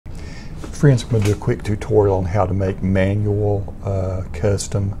Friends, I'm going to do a quick tutorial on how to make manual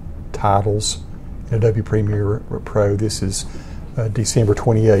custom titles in Adobe Premiere Pro. This is December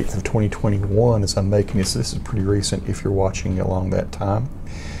 28th of 2021 as I'm making this. This is pretty recent if you're watching along that time.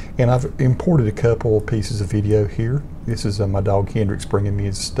 And I've imported a couple pieces of video here. This is my dog Hendrix bringing me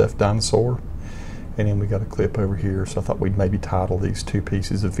his stuffed dinosaur. And then we got a clip over here, so I thought we'd maybe title these two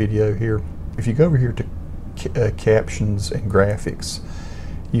pieces of video here. If you go over here to captions and graphics,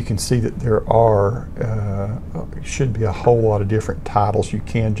 you can see that there are, should be a whole lot of different titles you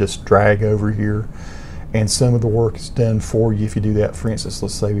can just drag over here. And some of the work is done for you if you do that. For instance,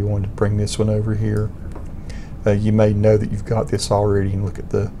 let's say we wanted to bring this one over here. You may know that you've got this already, and look at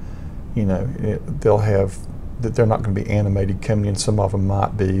the, they'll have, that they're not going to be animated coming in. Some of them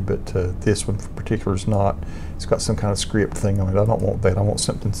might be, but this one in particular is not. It's got some kind of script thing on it. I don't want that. I want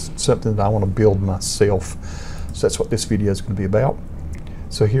something that I want to build myself. So that's what this video is going to be about.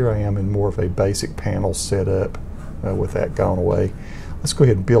 So here I am in more of a basic panel setup with that gone away. Let's go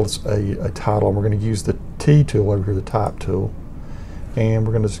ahead and build a title. And we're going to use the T tool over here, the type tool. And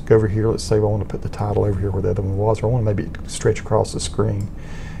we're going to just go over here. Let's say I want to put the title over here where the other one was, or I want to maybe stretch across the screen.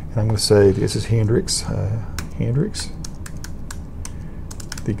 And I'm going to say this is Hendrix, Hendrix,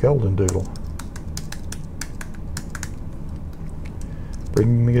 the Golden Doodle,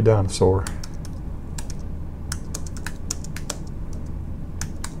 bringing me a dinosaur.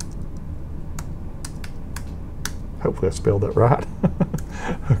 Hopefully I spelled that right.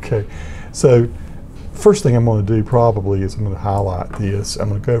 Okay, so first thing I'm going to do probably is I'm going to highlight this. I'm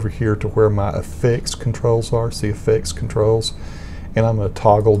going to go over here to where my effects controls are, see effects controls, and I'm going to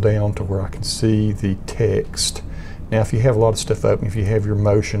toggle down to where I can see the text. Now if you have a lot of stuff open, if you have your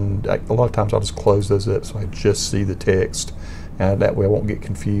motion, a lot of times I'll just close those up so I just see the text. That way I won't get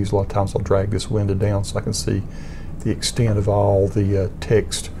confused. A lot of times I'll drag this window down so I can see the extent of all the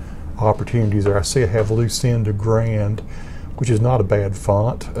text opportunities there. I see I have loose end to grand, which is not a bad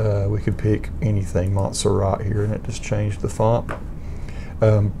font. We could pick anything, Montserrat here, and it just changed the font.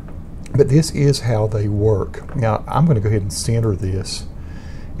 But this is how they work. Now I'm going to go ahead and center this,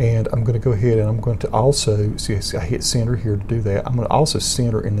 and I'm going to go ahead and I'm going to also, see I hit center here to do that. I'm going to also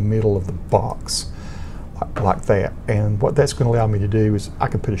center in the middle of the box like that. And what that's going to allow me to do is I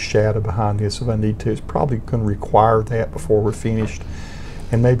can put a shadow behind this if I need to. It's probably going to require that before we're finished.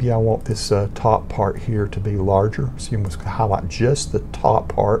 And maybe I want this top part here to be larger. So I'm going to highlight just the top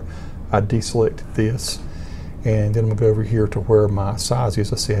part. I deselect this. And then I'm going to go over here to where my size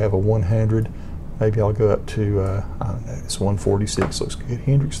is. I see I have a 100. Maybe I'll go up to, I don't know, it's 146. Looks good.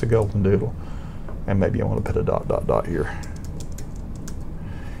 Hendrix the Golden Doodle. And maybe I want to put a dot, dot, dot here.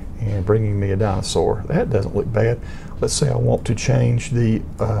 And bringing me a dinosaur. That doesn't look bad. Let's say I want to change the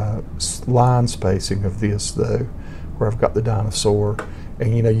line spacing of this, though, where I've got the dinosaur.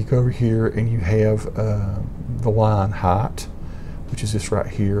 And you go over here and you have the line height, which is this right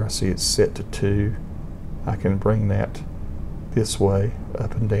here. I see it's set to 2. I can bring that this way,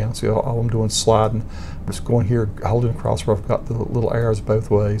 up and down. See, all I'm doing is sliding. I'm just going here, holding across where I've got the little arrows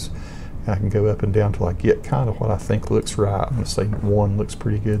both ways. And I can go up and down till I get kind of what I think looks right. I'm going to say 1 looks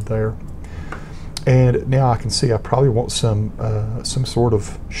pretty good there. And now I can see I probably want some sort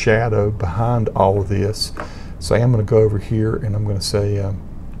of shadow behind all of this. So I'm going to go over here and I'm going to say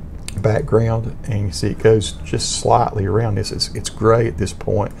background, and you see it goes just slightly around this. It's gray at this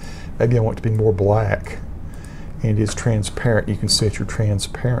point. Maybe I want it to be more black, and it's transparent. You can set your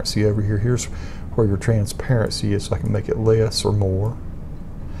transparency over here. Here's where your transparency is, so I can make it less or more.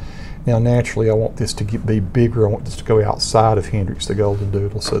 Now naturally I want this to be bigger. I want this to go outside of Hendrix the Golden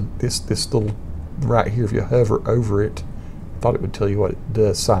Doodle. So this little right here, if you hover over it, I thought it would tell you what it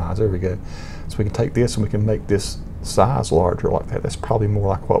does size. There we go. So we can take this and we can make this size larger like that. That's probably more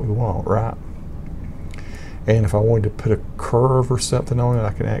like what we want, right? And if I wanted to put a curve or something on it,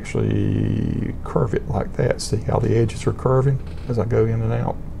 I can actually curve it like that. See how the edges are curving as I go in and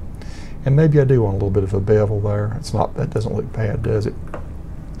out? And maybe I do want a little bit of a bevel there. It's not, that doesn't look bad, does it?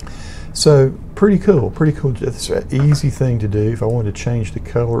 So pretty cool, pretty cool. It's an easy thing to do. If I wanted to change the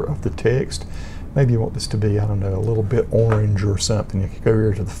color of the text, maybe you want this to be, I don't know, a little bit orange or something. You can go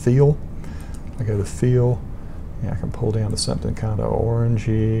here to the fill. I go to fill, and I can pull down to something kind of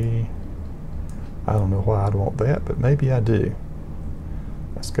orangey. I don't know why I'd want that, but maybe I do.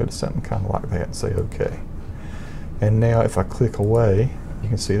 Let's go to something kind of like that and say OK. And now if I click away, you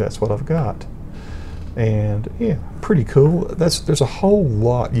can see that's what I've got. And yeah, pretty cool. There's a whole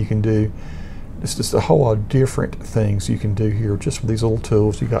lot you can do. It's just a whole lot of different things you can do here just with these little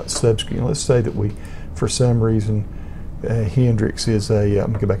tools. You got subscreen. Let's say that we, for some reason, Hendrix is a,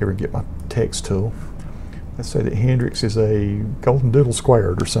 I'm going to go back over and get my text tool. let's say that Hendrix is a golden doodle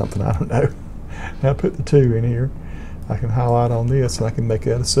squared or something, I don't know. Now put the 2 in here. I can highlight on this and I can make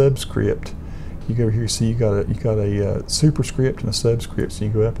that a subscript. You go over here, see you got a superscript and a subscript, so you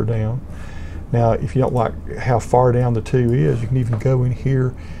can go up or down. Now if you don't like how far down the 2 is, you can even go in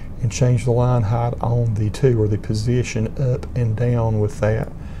here and change the line height on the 2, or the position up and down with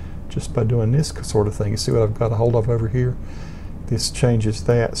that, just by doing this sort of thing. You see what I've got a hold of over here? This changes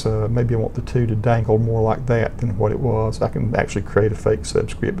that, so maybe I want the 2 to dangle more like that than what it was. I can actually create a fake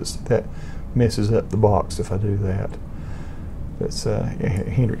subscript, but that messes up the box if I do that. That's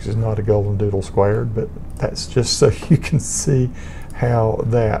Hendrix is not a golden doodle squared, but that's just so you can see how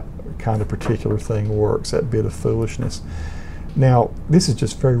that kind of particular thing works, that bit of foolishness. Now this is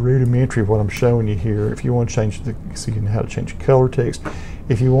just very rudimentary what I'm showing you here. If you want to change so you know how to change color text.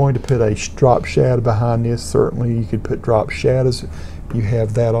 If you wanted to put a drop shadow behind this, certainly you could put drop shadows. You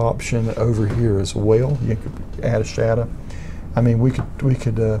have that option over here as well. You could add a shadow. I mean, we could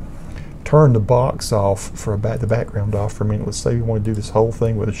turn the box off for the background off for a minute. Let's say we want to do this whole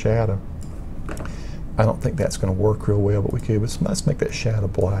thing with a shadow. I don't think that's going to work real well, but we could. Let's make that shadow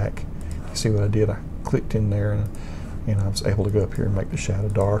black. You see what I did? I clicked in there and I was able to go up here and make the shadow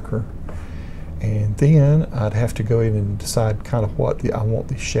darker. And then I'd have to go in and decide kind of what I want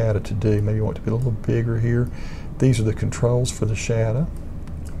the shadow to do. Maybe I want it to be a little bigger here. These are the controls for the shadow.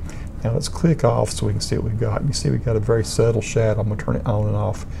 Now let's click off so we can see what we've got. You see we've got a very subtle shadow. I'm going to turn it on and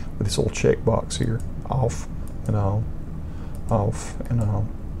off with this little check box here. Off and on, off and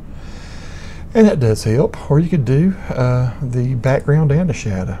on. And that does help. Or you could do the background and the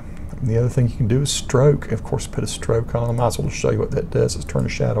shadow. And the other thing you can do is stroke. Of course, put a stroke on. I might as well show you what that does. Is turn the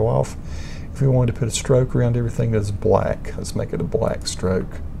shadow off. If we wanted to put a stroke around everything that's black, let's make it a black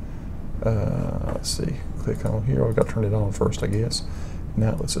stroke. Let's see. Click on here. I've got to turn it on first, I guess.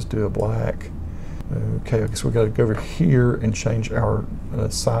 Now let's just do a black. Okay, I guess we've got to go over here and change our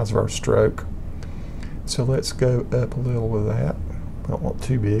size of our stroke. So let's go up a little with that. I don't want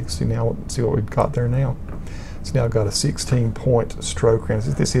too big. See now, see what we've got there now. So now I've got a 16-point stroke around.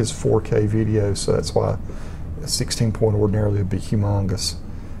 This is 4K video, so that's why a 16-point ordinarily would be humongous.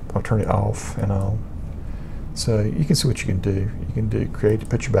 I'll turn it off and on. So you can see what you can do. You can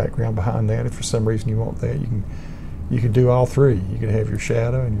put your background behind that. If for some reason you want that, you can do all three. You can have your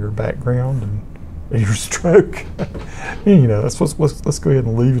shadow and your background and your stroke. You know, let's go ahead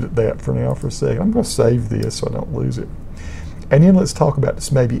and leave it at that for now for a second. I'm going to save this so I don't lose it. And then let's talk about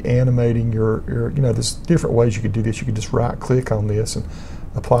this, maybe animating your you know, there's different ways you could do this. You could just right click on this and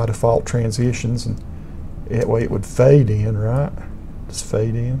apply default transitions, and that way it would fade in, right? Just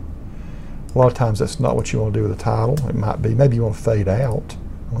fade in. A lot of times that's not what you want to do with a title. It might be, maybe you want to fade out.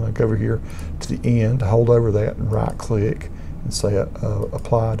 I'm going to go over here to the end, hold over that and right click and say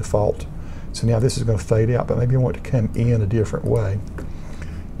apply default. So now this is going to fade out, but maybe I want it to come in a different way.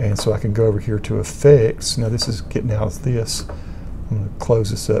 And so I can go over here to effects. Now this is getting out of this. I'm going to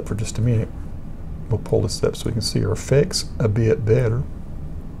close this up for just a minute. We'll pull this up so we can see our effects a bit better.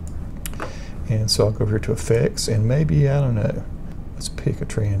 And so I'll go over here to effects and maybe, I don't know, let's pick a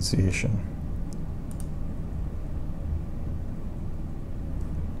transition.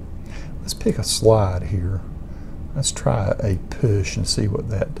 Let's pick a slide here. Let's try a push and see what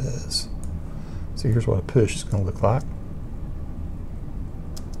that does. So here's what a push is going to look like.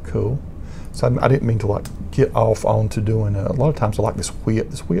 Cool. So I didn't mean to like get off onto doing a lot of times I like this whip.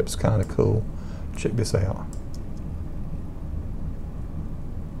 This whip's kind of cool. Check this out.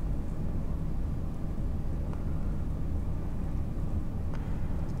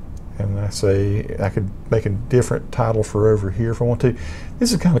 And I say I could make a different title for over here if I want to.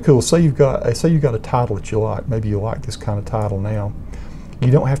 This is kind of cool. Say you've got a title that you like. Maybe you like this kind of title now.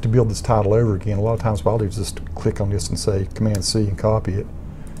 You don't have to build this title over again. A lot of times what I'll do is just click on this and say Command C and copy it.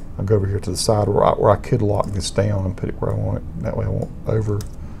 I'll go over here to the side where I could lock this down and put it where I want it. That way I won't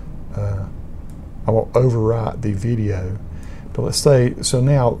overwrite the video. But let's say, so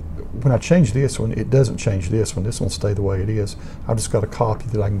now when I change this one, it doesn't change this one. This one will stay the way it is. I've just got a copy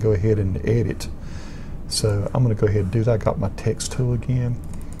that I can go ahead and edit. So I'm going to go ahead and do that. I got my text tool again.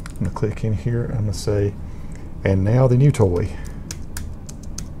 I'm going to click in here and I'm going to say, and now the new toy.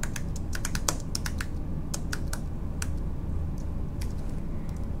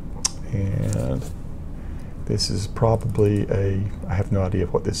 And this is probably I have no idea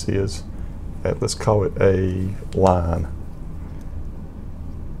what this is. Let's call it a line.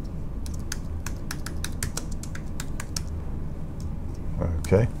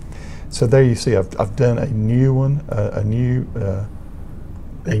 Okay, so there you see I've done a new one, a new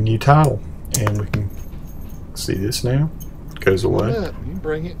title, and we can see this now. It goes away. You can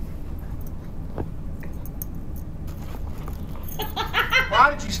bring it.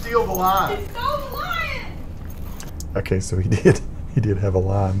 steal the line. He stole the lion. Okay, so he did have a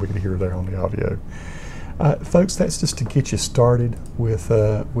line. We can hear there on the audio. Folks, that's just to get you started with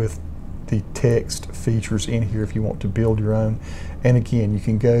the text features in here if you want to build your own. And again, you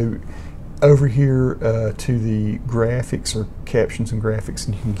can go over here to the graphics or captions and graphics,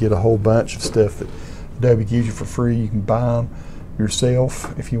 and you can get a whole bunch of stuff that Adobe gives you for free. You can buy them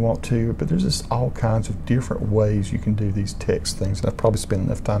yourself if you want to, but there's just all kinds of different ways you can do these text things, and I've probably spent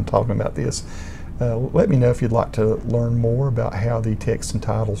enough time talking about this. Let me know if you'd like to learn more about how the text and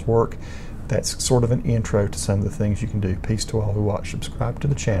titles work. That's sort of an intro to some of the things you can do. Peace to all who watch. Subscribe to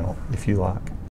the channel if you like.